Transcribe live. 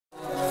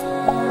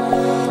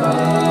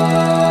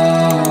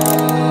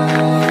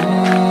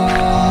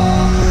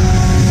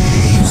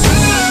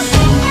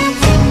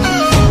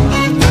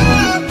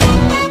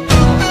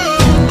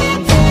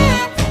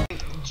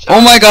Oh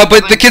my god,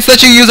 but the kits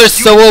that you use are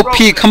so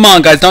OP. Come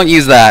on, guys, don't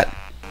use that.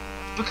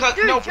 Because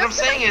no, what I'm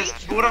saying is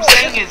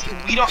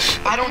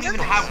I don't even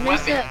have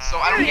weapons, so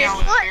I don't get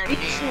fair to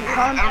game.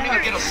 I don't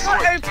even get a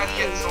sword. You guys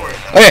get a sword.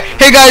 Okay,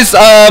 hey guys,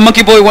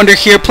 MonkeyBoyWonder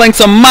here, playing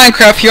some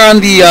Minecraft here on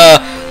the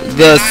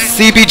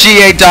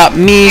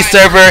cbga.me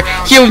server.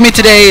 Here with me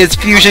today is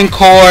Fusion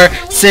Core,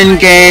 Sin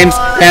Games,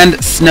 and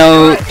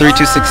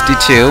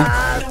Snow3262.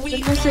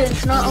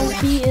 It's not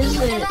OP,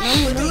 is it?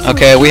 No.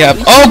 Okay, we have.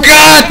 Oh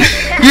God!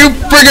 You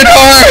friggin'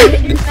 hard!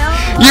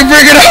 You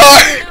friggin'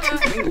 hard!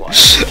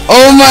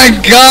 Oh my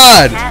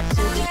God!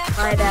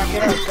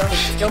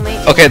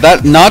 Okay,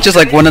 that notch is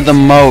like one of the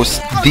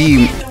most Oh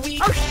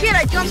shit!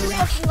 I jumped in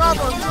fucking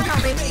lava.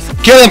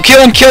 Kill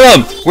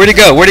him! Where'd he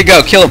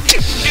go? Kill him!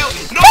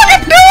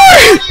 Fucking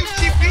no!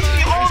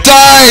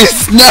 Die!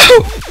 No!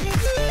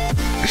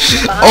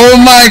 Oh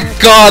my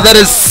God, that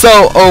is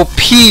so OP!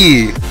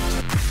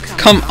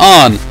 Come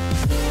on!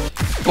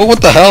 Oh,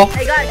 what the hell?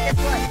 Hey guys, guess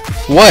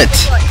what?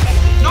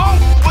 No!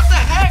 What the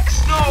heck?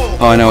 No!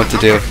 Oh, I know what to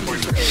do.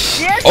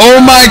 Yes. Oh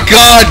my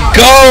God!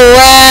 Go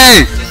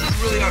away! This is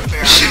really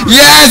unfair.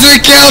 Yes, we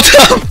killed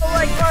him! Oh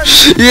my God.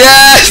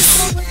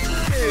 Yes!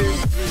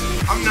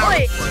 I'm not.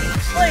 Wait,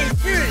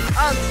 dude.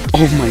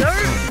 Oh my God!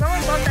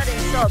 Someone bought that in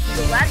sub.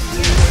 The last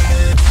year.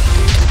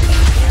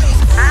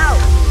 Ow!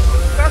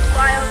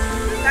 Crossfire.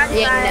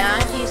 Yeah, now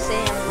if you say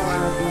I'm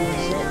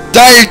more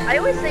Die, I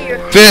always say you're.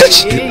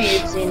 bitch!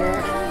 you've seen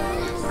it.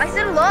 I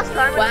said it last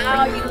time.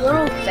 Wow, you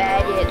little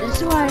faggot.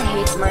 This is why I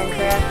hate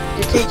Minecraft.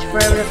 It takes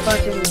forever to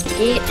fucking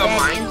get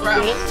back in the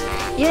game.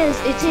 Yes,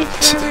 it takes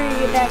forever to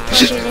get back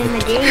fucking in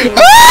the game.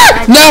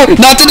 Ah! No,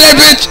 not today,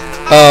 bitch!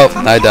 Oh,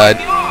 I died.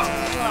 People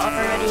are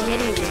already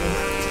hitting me.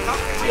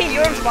 Hey,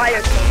 you're on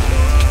fire.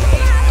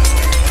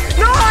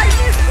 No, I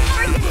just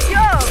freaking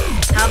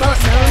jumped. How about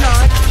no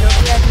notch?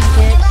 Nobody has any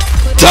hits.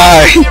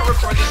 Die! I can't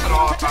record this at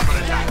all if I'm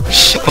gonna die.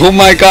 Oh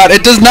my God!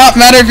 It does not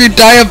matter if you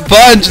die a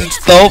bunch. It's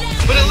dope.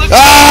 But it looks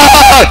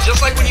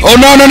just like when you. Oh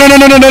no! When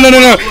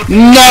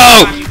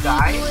you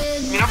die. I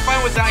No! mean, I'm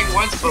fine with dying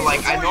once, but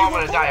like I know I'm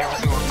gonna die every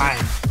single time.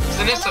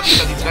 So this is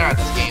because he's better at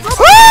this game.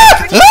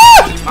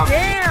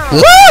 Damn.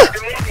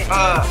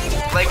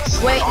 Like.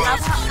 Wait,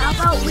 how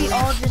about we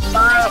all just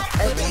buy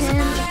a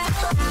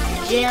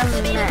 10 gem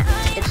map?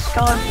 It's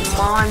called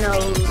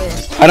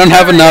Monolith. I don't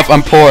have enough.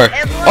 I'm poor.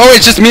 Oh,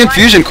 it's just me and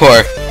Fusion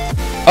Core.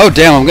 Oh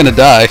damn! I'm gonna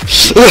die.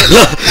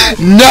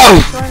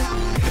 No!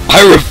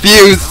 I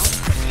refuse.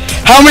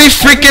 How many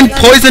freaking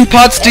poison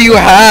pots do you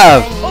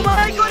have? Oh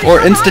my God. Or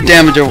insta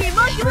damage or.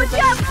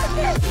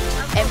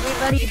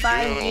 Everybody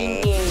buy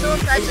Yin Yang.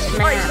 It's a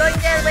map.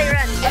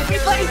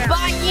 Everybody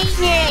buy Yin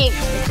Yang.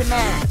 It's a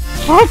map.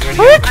 Oh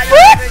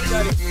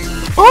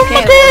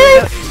my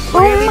God!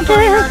 We're gonna be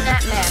putting on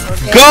that map,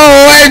 okay? Go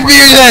away,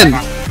 Fusion!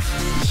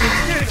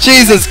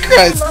 Jesus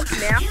Christ!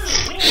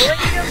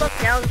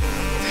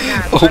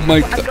 Oh my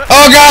God!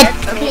 Oh God!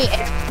 Okay,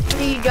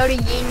 everybody go to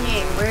Yin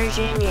Yang. Where's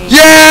Yin Yang?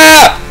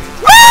 Yeah!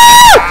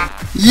 Woo!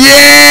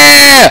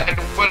 Yeah!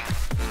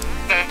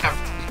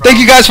 Thank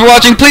you guys for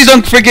watching. Please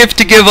don't forget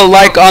to give a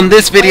like on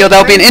this video.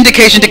 That will be an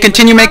indication to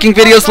continue making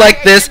videos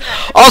like this.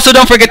 Also,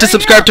 don't forget to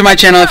subscribe to my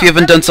channel if you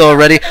haven't done so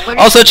already.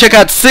 Also, check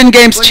out Sin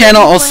Games'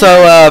 channel,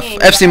 also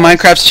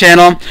FCminecraft's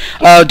channel.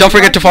 Don't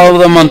forget to follow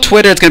them on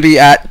Twitter. It's going to be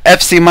at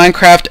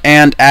FCminecraft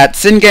and at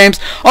Sin Games.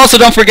 Also,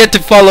 don't forget to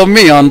follow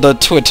me on the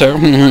Twitter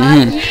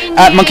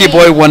at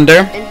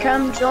MonkeyBoyWonder.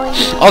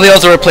 All the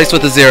L's are replaced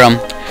with a 0.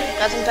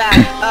 Doesn't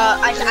matter.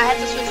 I had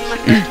to switch my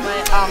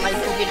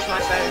computer to my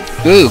phone.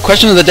 Ooh,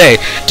 question of the day.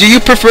 Do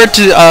you prefer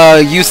to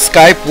use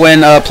Skype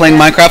when playing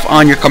Minecraft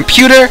on your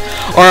computer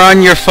or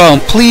on your phone?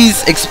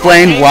 Please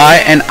explain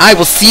why, and I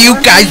will see you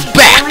guys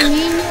back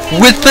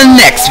with the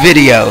next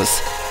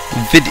videos.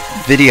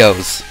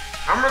 Videos.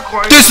 I'm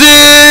recording. This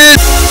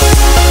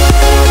is...